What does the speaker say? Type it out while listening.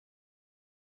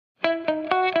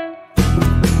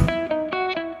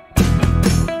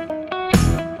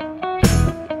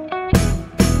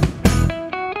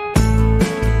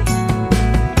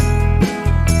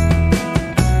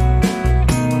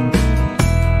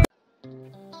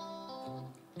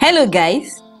Hello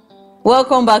guys,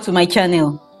 welcome back to my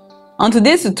channel. On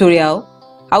today's tutorial,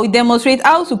 I will demonstrate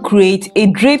how to create a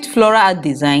draped floral art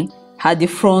design at the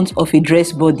front of a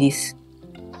dress bodice.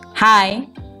 Hi,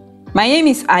 my name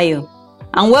is Ayo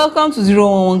and welcome to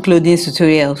 011 Clothing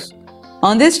Tutorials.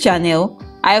 On this channel,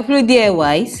 I upload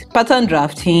DIYs, pattern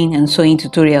drafting and sewing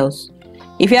tutorials.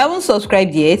 If you haven't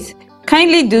subscribed yet,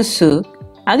 kindly do so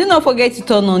and do not forget to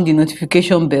turn on the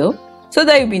notification bell so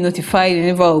that you'll be notified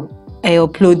whenever I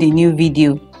upload a new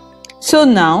video. So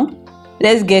now,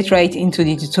 let's get right into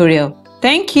the tutorial.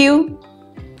 Thank you.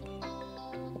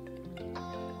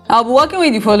 I'll be working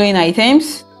with the following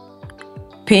items: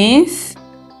 pins,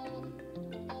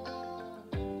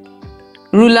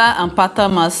 ruler and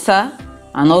pattern master,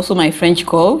 and also my French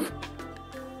curve,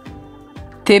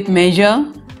 tape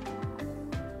measure,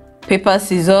 paper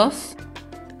scissors,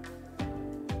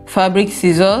 fabric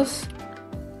scissors.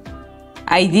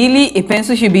 Ideally, a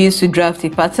pencil should be used to draft a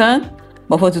pattern,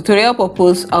 but for tutorial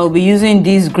purpose, I'll be using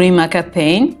this green marker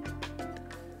pen,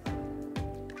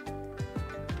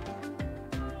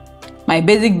 my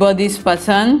basic bodice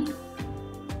pattern,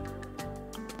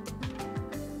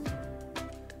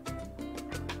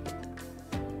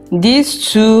 these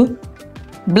two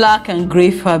black and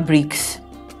gray fabrics.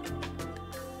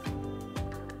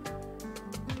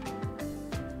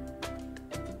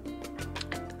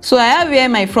 So I have here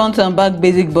my front and back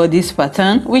basic bodice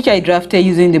pattern, which I drafted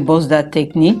using the boss dart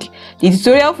technique. The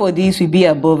tutorial for this will be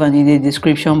above and in the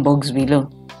description box below.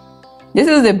 This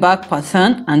is the back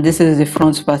pattern and this is the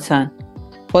front pattern.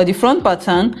 For the front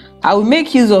pattern, I will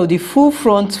make use of the full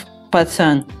front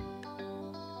pattern.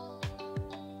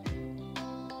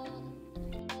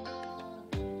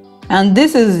 And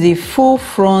this is the full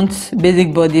front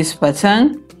basic bodice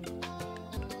pattern.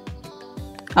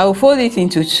 I will fold it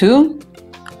into two,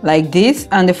 like this,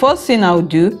 and the first thing I'll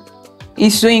do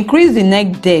is to increase the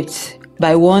neck depth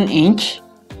by 1 inch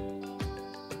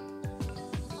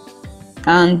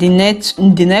and the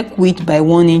neck width by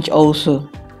 1 inch also.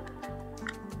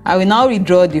 I will now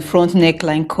redraw the front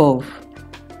neckline curve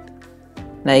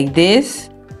like this.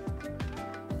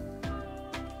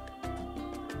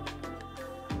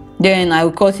 Then I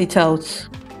will cut it out.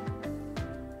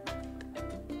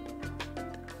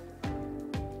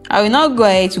 I will now go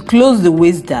ahead to close the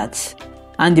waist dart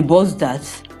and the bust dart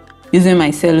using my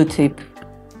sellotape.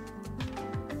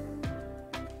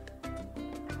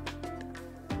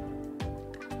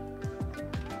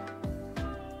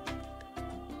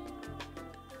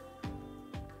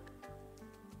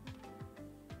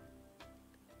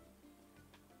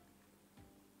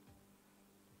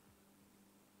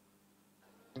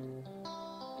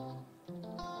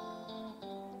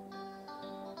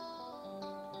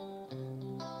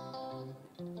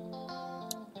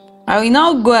 I will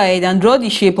now go ahead and draw the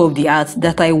shape of the art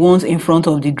that I want in front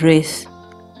of the dress.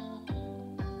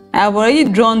 I have already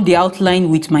drawn the outline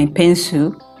with my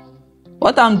pencil.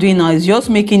 What I'm doing now is just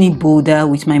making it bolder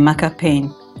with my marker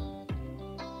pen.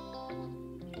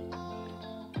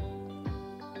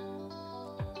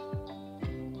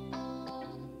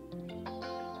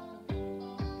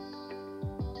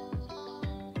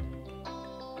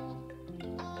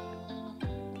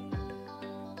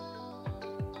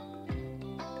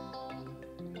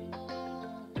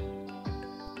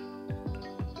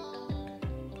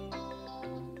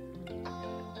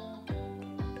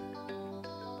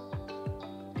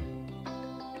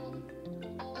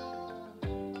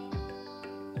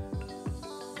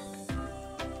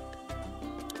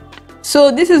 So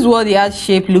this is what the art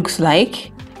shape looks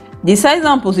like. The size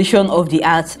and position of the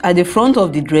art at the front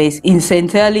of the dress is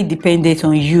entirely dependent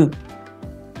on you.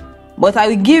 But I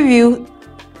will give you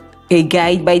a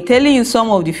guide by telling you some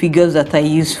of the figures that I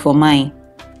used for mine.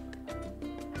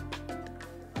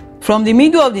 From the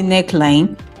middle of the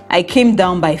neckline, I came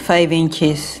down by 5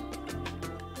 inches.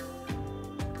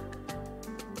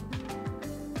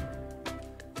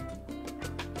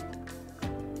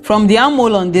 From the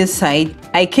armhole on this side,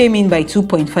 I came in by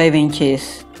 2.5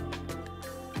 inches.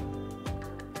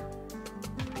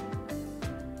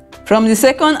 From the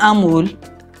second armhole,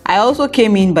 I also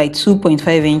came in by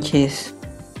 2.5 inches.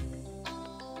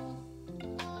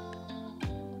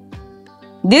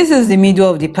 This is the middle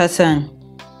of the pattern.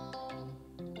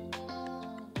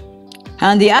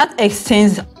 And the art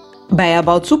extends by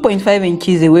about 2.5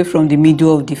 inches away from the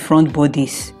middle of the front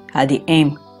bodice at the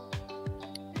hem.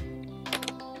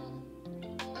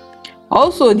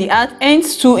 Also, the art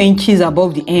ends 2 inches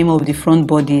above the hem of the front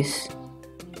bodice.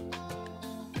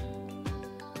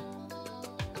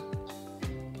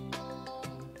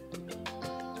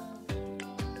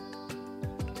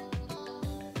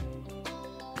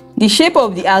 The shape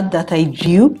of the art that I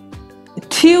drew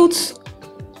tilt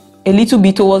a little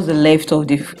bit towards the left of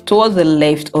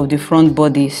the front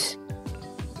bodice.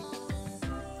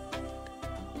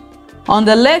 On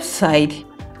the left side,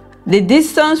 the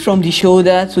distance from the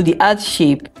shoulder to the heart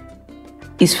shape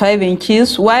is 5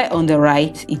 inches, while on the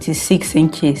right it is 6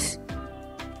 inches.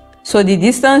 So the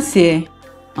distance here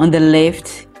on the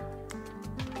left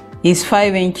is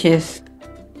 5 inches,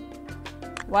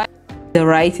 while on the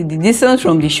right the distance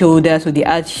from the shoulder to the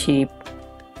heart shape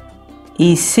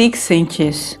is 6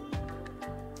 inches.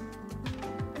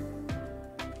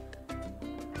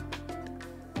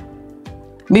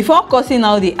 Before cutting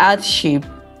out the heart shape,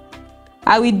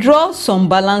 I will draw some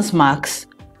balance marks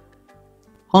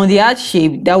on the heart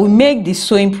shape that will make the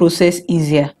sewing process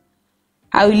easier.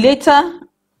 I will later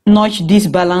notch these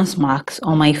balance marks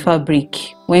on my fabric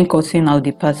when cutting out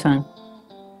the pattern.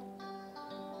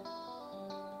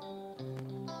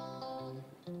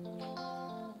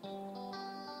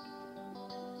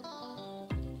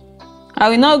 I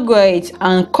will now go ahead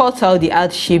and cut out the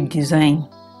heart shape design.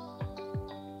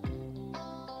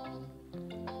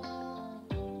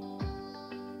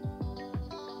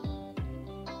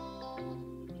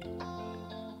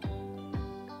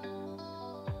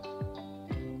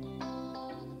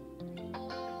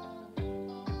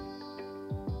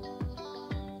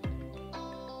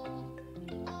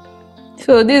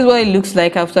 So this is what it looks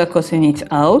like after cutting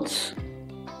it out.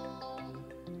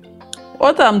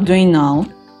 What I'm doing now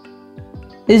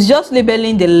is just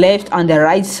labeling the left and the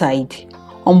right side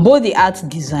on both the heart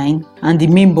design and the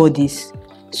main bodice,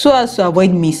 so as to avoid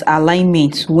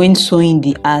misalignment when sewing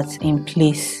the heart in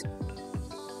place.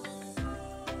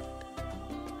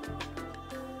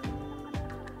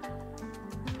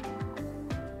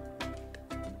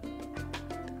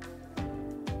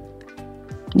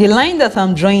 The line that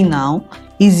I'm drawing now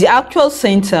is the actual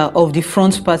center of the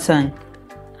front pattern,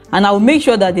 and I will make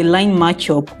sure that the line match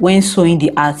up when sewing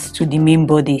the heart to the main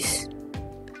bodice.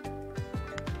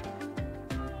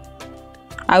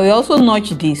 I will also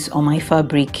notch this on my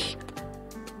fabric.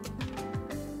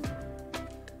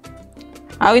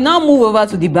 I will now move over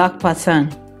to the back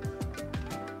pattern.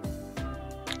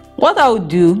 What I will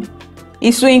do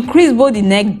is to increase both the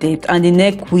neck depth and the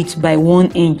neck width by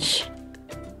 1 inch.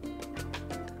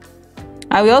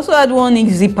 I will also add 1 inch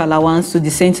zip allowance to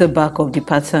the center back of the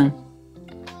pattern.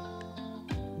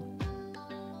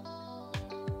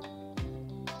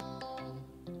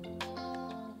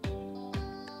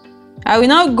 I will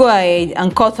now go ahead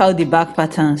and cut out the back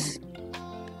patterns.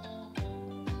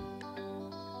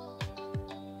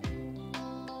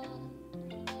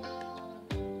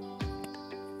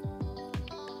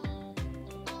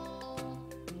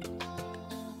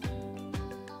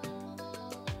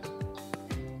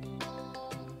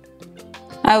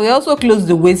 I will also close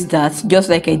the waist dart just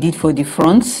like I did for the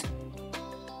front.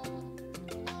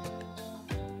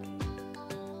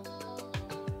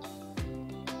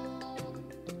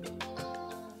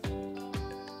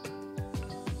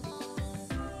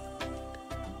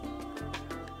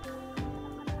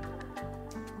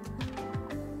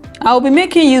 I will be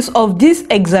making use of this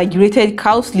exaggerated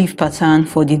cowl sleeve pattern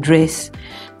for the dress.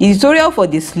 The tutorial for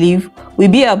the sleeve will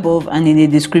be above and in the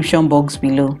description box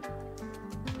below.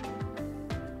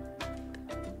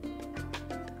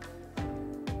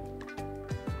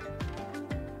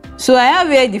 So I have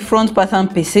here the front pattern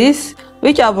pieces,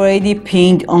 which I've already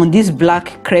pinned on this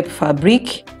black crepe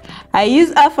fabric. I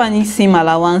use half an inch seam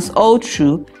allowance all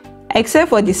through, except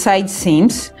for the side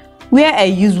seams, where I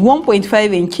use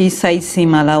 1.5 inches side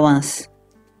seam allowance.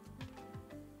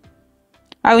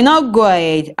 I will now go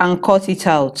ahead and cut it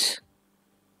out.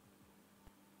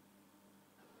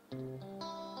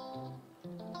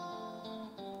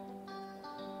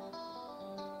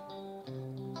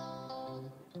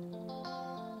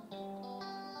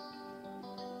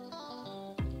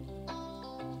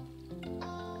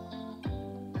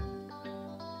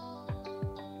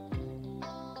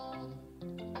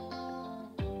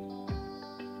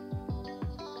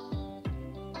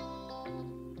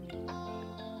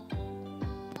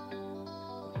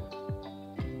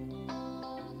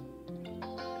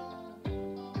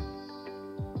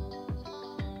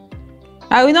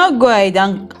 I will now go ahead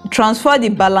and transfer the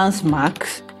balance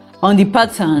marks on the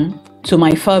pattern to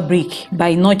my fabric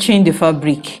by notching the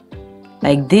fabric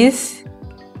like this.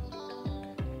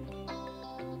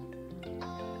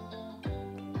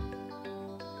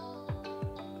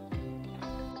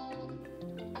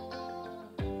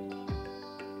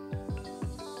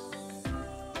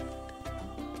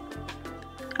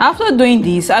 After doing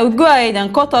this, I will go ahead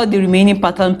and cut out the remaining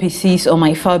pattern pieces on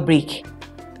my fabric.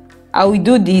 I will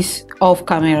do this off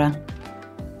camera.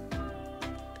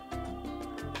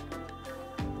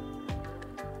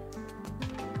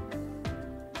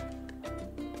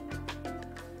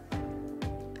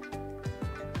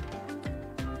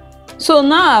 So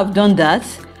now I've done that.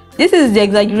 This is the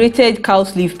exaggerated cowl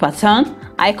sleeve pattern.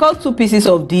 I cut 2 pieces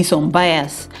of this on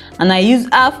bias and I use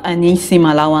half an inch seam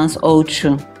allowance all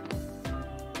through.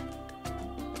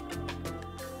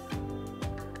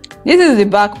 This is the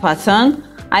back pattern.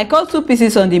 I cut 2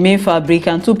 pieces on the main fabric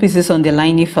and 2 pieces on the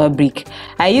lining fabric.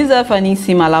 I use half an inch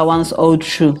seam allowance all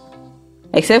through,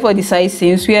 except for the side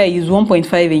seams where I use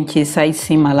 1.5 inches side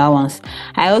seam allowance.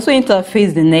 I also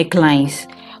interface the necklines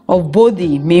of both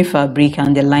the main fabric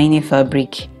and the lining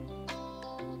fabric.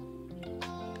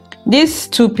 These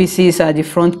 2 pieces are the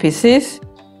front pieces,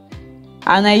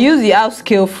 and I use the half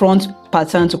scale front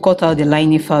pattern to cut out the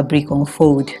lining fabric on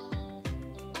fold.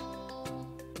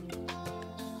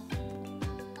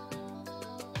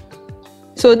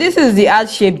 So this is the heart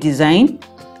shape design,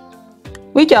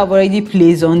 which I've already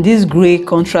placed on this grey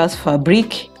contrast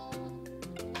fabric.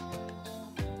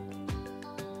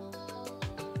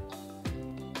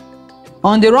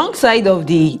 On the wrong side of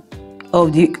the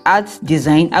heart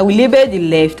design, I will label the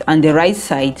left and the right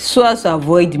side so as to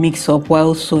avoid mix up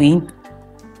while sewing.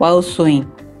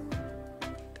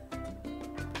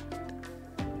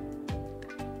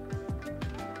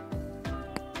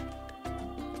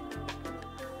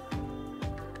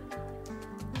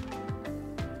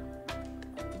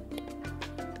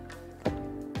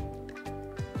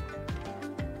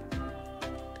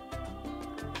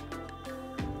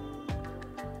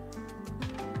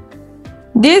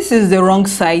 This is the wrong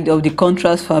side of the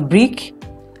contrast fabric,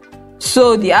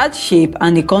 so the heart shape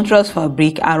and the contrast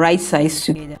fabric are right sides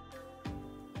together.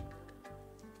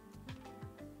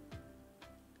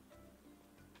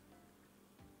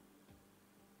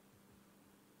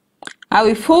 I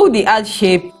will fold the heart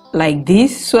shape like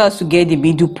this so as to get the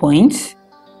middle point.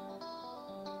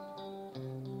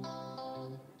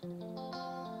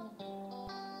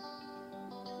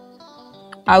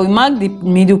 I will mark the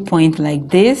middle point like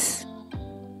this.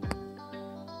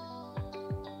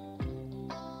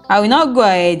 I will now go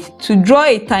ahead to draw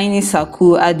a tiny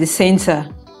circle at the center.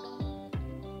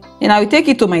 Then I will take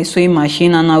it to my sewing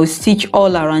machine and I will stitch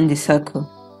all around the circle.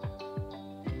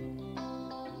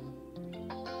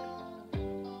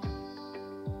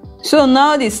 So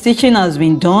now the stitching has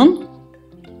been done.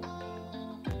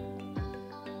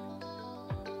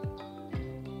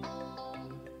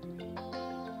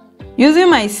 Using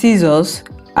my scissors,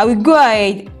 I will go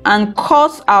ahead and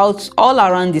cut out all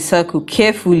around the circle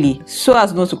carefully so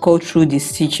as not to cut through the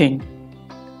stitching.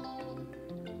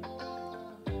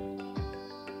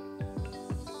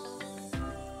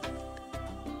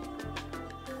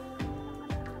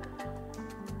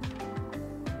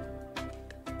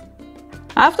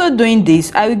 After doing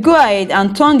this, I will go ahead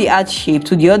and turn the heart shape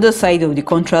to the other side of the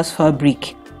contrast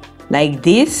fabric, like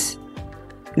this,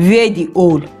 via the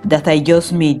hole that I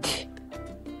just made.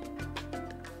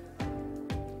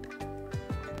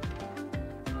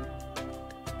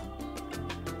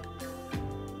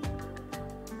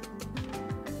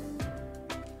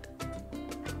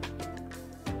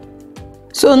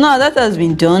 So now that has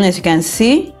been done, as you can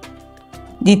see,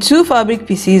 the 2 fabric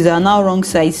pieces are now wrong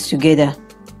sides together.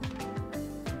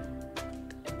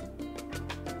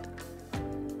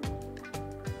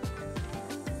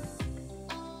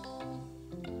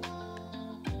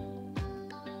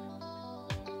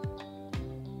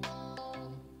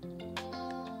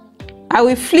 I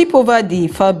will flip over the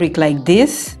fabric like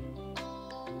this.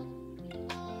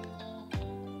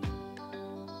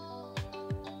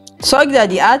 Such that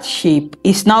the heart shape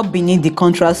is now beneath the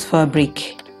contrast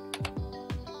fabric.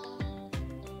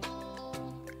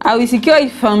 I will secure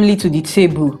it firmly to the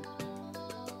table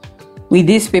with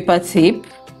this paper tape.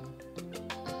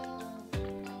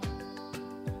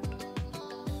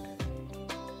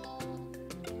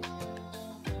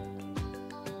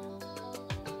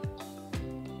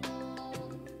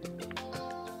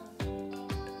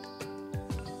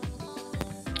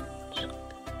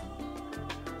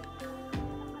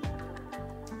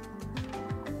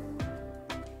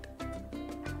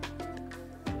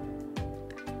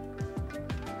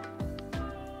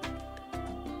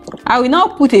 I will now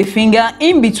put a finger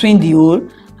in between the hole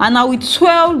and I will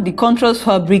twirl the contrast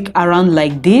fabric around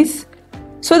like this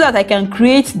so that I can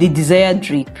create the desired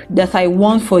drape that I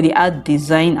want for the heart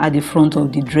design at the front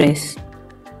of the dress.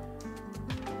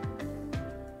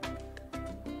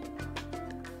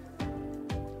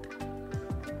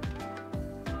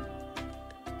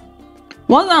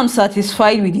 Once I'm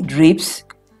satisfied with the drapes,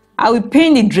 I will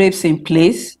pin the drapes in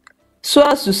place so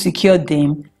as to secure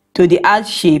them to the heart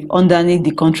shape underneath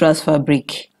the contrast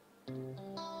fabric.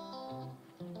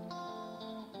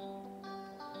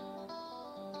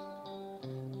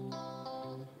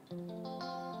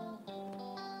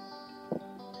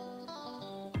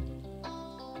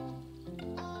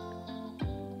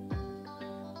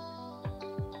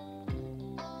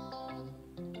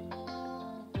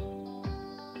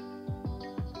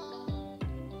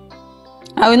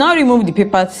 I will now remove the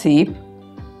paper tape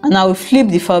and I will flip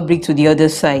the fabric to the other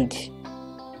side.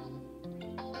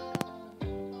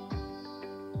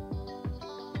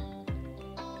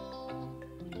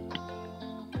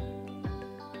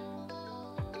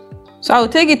 So I will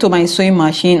take it to my sewing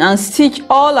machine and stitch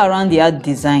all around the art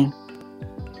design.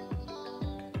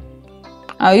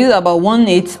 I'll use about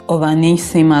 1/8 of an inch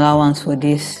seam allowance for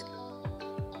this.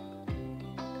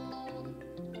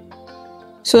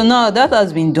 So now that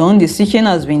has been done, the stitching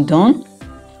has been done.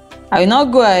 I will now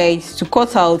go ahead to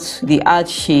cut out the art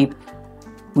shape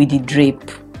with the drape.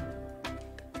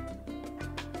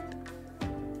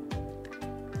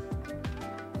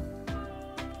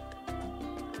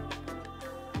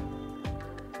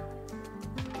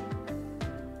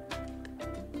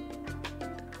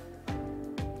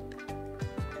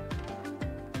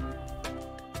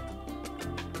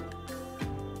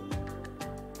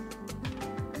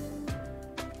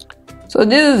 So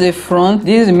this is the front,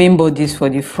 this is the main bodice for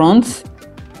the front.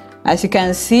 As you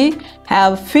can see, I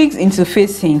have fixed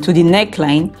interfacing to the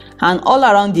neckline and all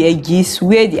around the edges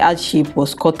where the art shape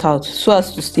was cut out so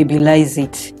as to stabilize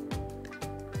it.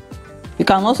 You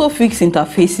can also fix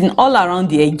interfacing all around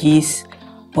the edges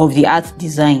of the art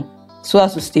design so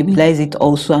as to stabilize it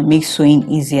also and make sewing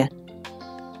easier.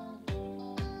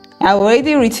 I've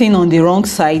already written on the wrong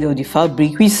side of the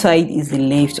fabric which side is the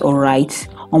left or right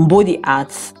on both the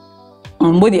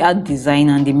art design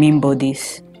and the main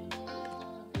bodice.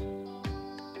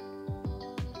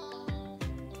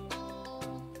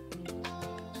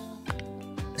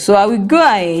 So I will go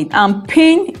ahead and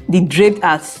pin the draped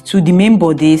art to the main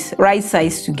bodice right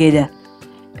sides together,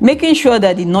 making sure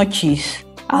that the notches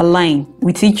align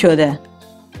with each other,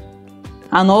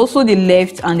 and also the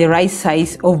left and the right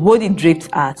sides of both the draped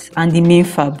art and the main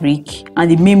fabric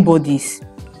and the main bodice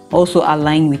also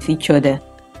align with each other.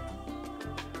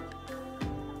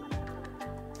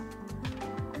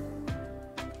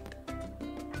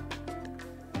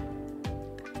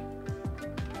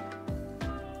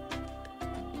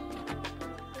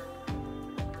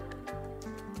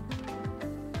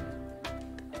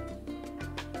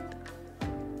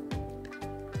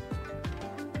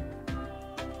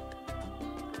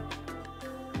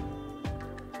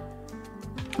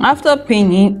 After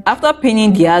pinning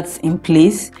the art in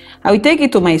place, I will take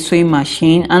it to my sewing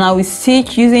machine and I will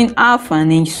stitch using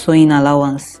 1/2 inch sewing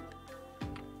allowance.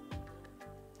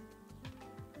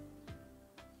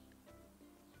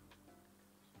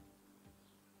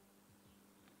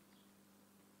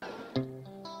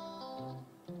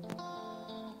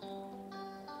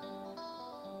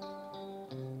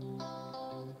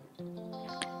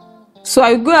 So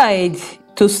I will go ahead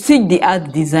to stitch the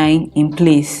art design in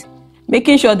place,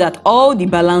 making sure that all the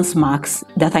balance marks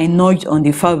that I notched on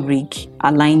the fabric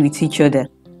align with each other.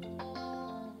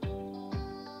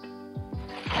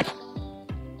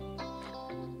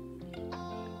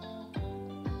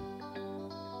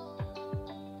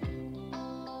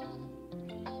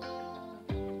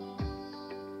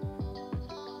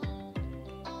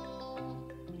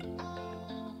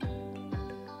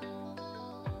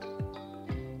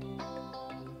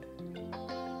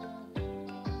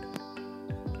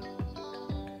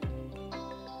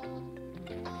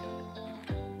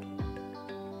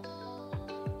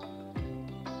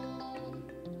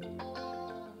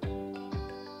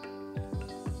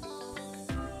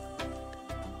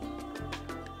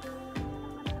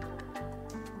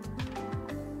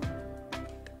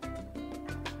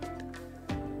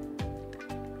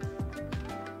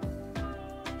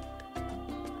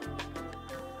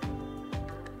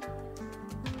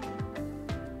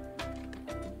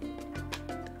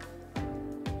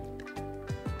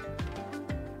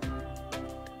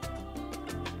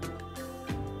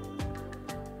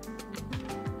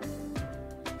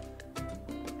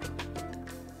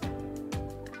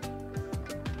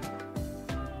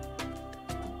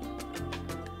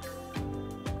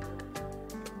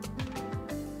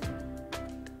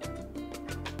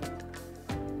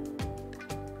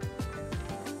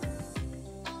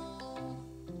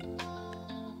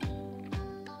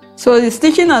 So the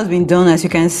stitching has been done, as you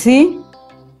can see.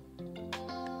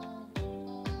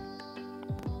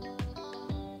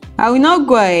 I will now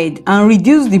go ahead and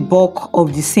reduce the bulk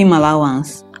of the seam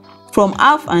allowance from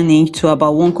 1/2 inch to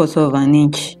about 1/4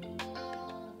 inch.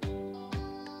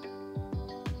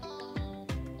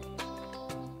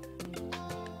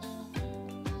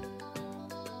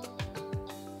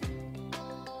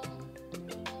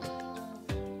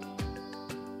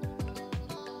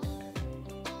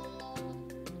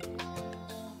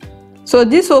 So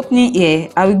this opening here,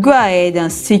 I will go ahead and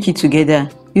stitch it together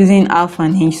using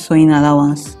 1/2 inch sewing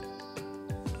allowance.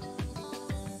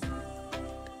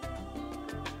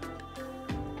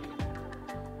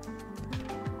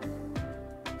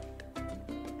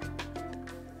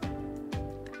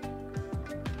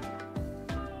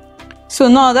 So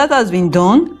now that has been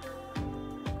done,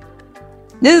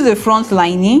 this is the front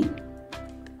lining.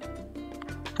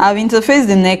 I've interfaced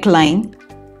the neckline.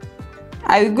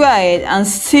 I will go ahead and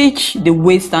stitch the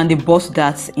waist and the bust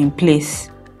darts in place.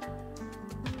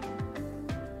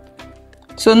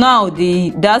 So now the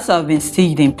darts have been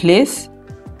stitched in place.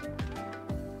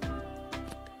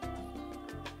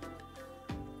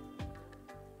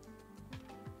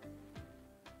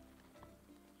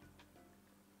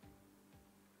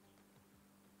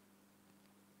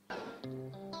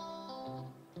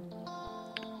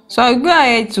 So I'll go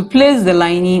ahead to place the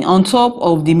lining on top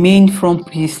of the main front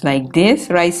piece like this,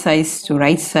 right side to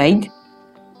right side.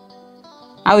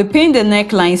 I will pin the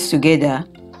necklines together,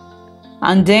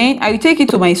 and then I will take it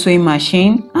to my sewing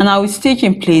machine and I will stitch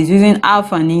in place using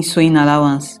 1/2 inch sewing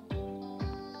allowance.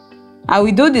 I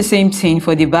will do the same thing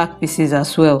for the back pieces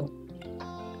as well.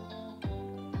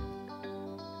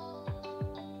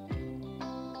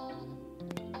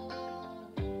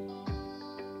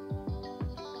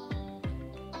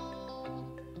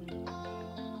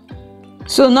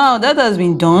 So now that has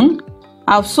been done,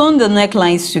 I've sewn the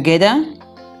necklines together.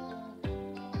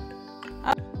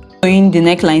 After sewing the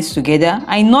necklines together,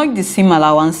 I knock the seam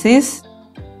allowances.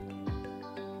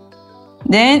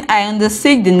 Then I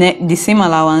understitch the seam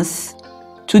allowance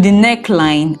to the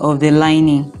neckline of the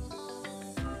lining.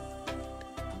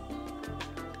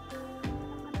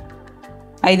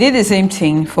 I did the same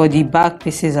thing for the back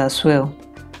pieces as well.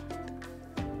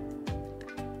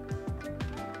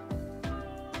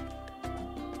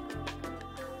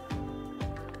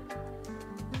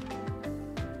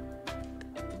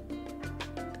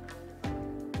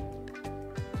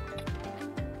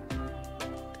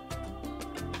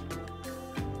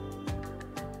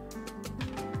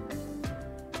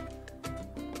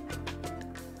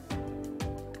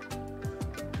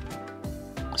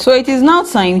 So it is now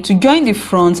time to join the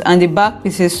front and the back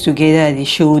pieces together at the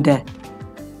shoulder.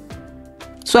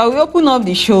 So I will open up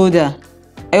the shoulder.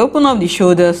 I open up the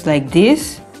shoulders like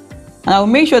this, and I will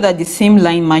make sure that the seam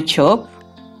line match up.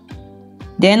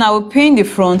 Then I will pin the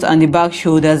front and the back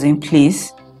shoulders in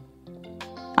place.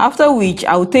 After which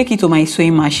I will take it to my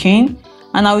sewing machine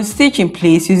and I will stitch in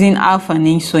place using 1/2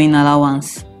 inch sewing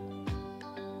allowance.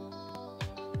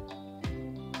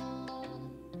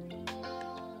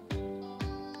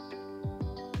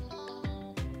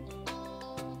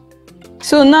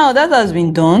 So now that has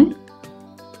been done,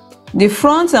 the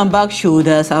front and back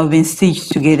shoulders have been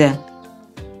stitched together.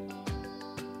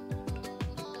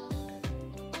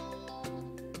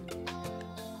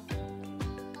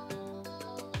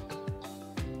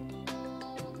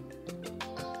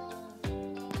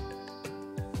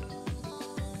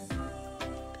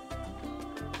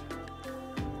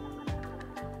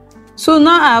 So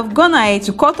now I have gone ahead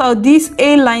to cut out this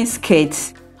A-line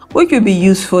skirt, which will be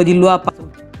used for the lower part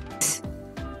of this.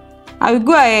 I will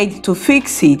go ahead to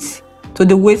fix it to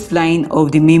the waistline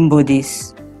of the main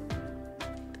bodice.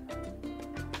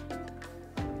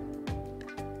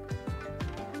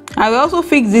 I will also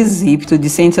fix this zip to the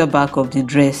center back of the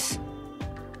dress.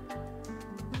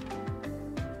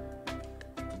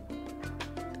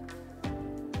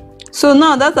 So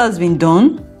now that has been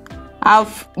done,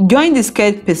 I've joined the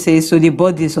skirt pieces to the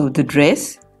bodice of the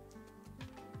dress,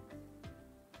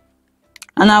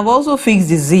 and I've also fixed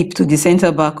the zip to the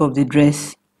center back of the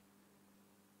dress.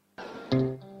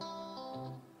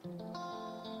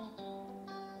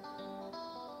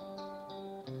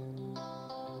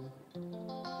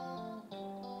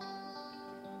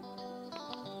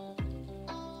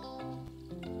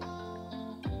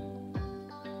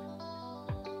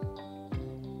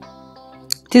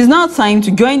 It is now time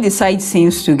to join the side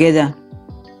seams together.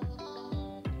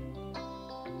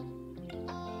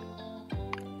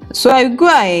 So I will go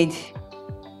ahead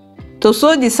to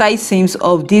sew the side seams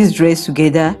of this dress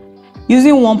together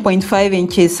using 1.5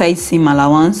 inches side seam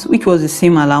allowance, which was the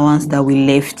seam allowance that we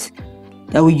left,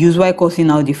 that we used while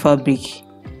cutting out the fabric.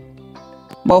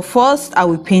 But first I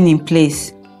will pin in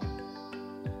place.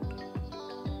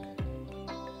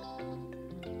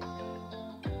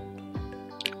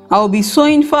 I will be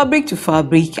sewing fabric to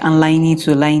fabric and lining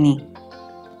to lining.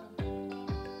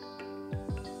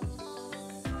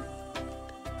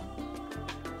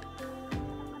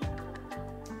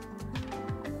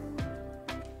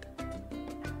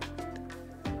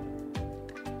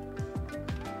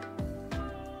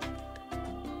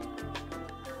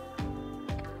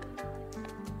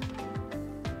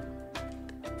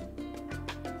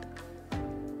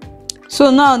 So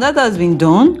now that has been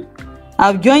done,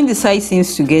 I've joined the side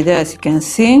seams together, as you can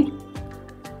see.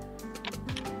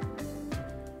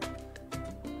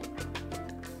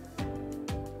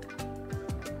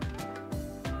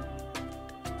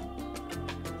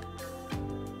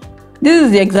 This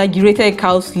is the exaggerated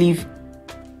cowl sleeve.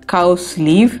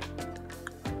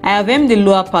 I have hemmed the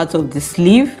lower part of the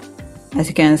sleeve, as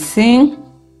you can see.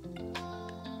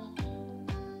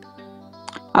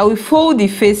 I will fold the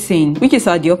facing, which is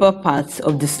at the upper part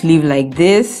of the sleeve, like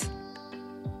this.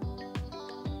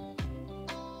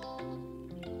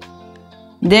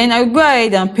 Then I will go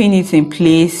ahead and pin it in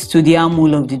place to the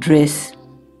armhole of the dress.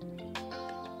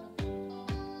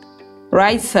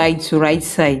 Right side to right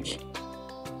side.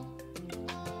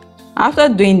 After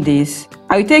doing this,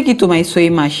 I will take it to my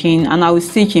sewing machine and I will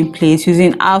stitch in place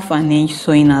using 1/2 inch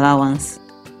sewing allowance.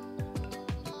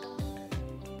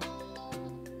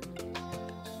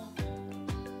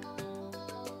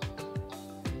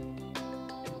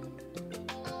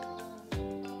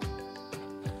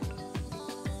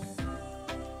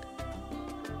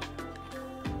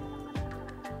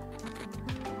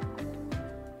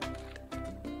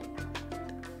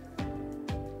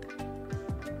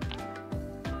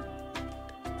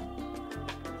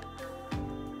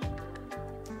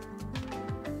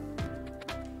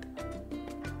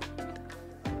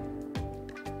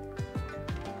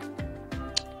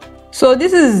 So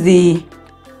this is the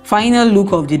final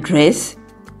look of the dress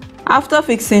after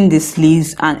fixing the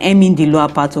sleeves and hemming the lower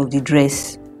part of the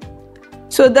dress.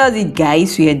 So that's it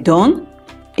guys, we are done.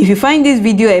 If you find this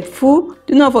video helpful,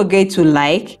 do not forget to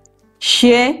like,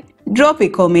 share, drop a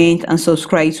comment and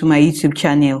subscribe to my YouTube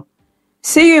channel.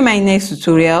 See you in my next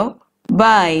tutorial.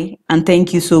 Bye and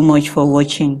thank you so much for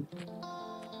watching.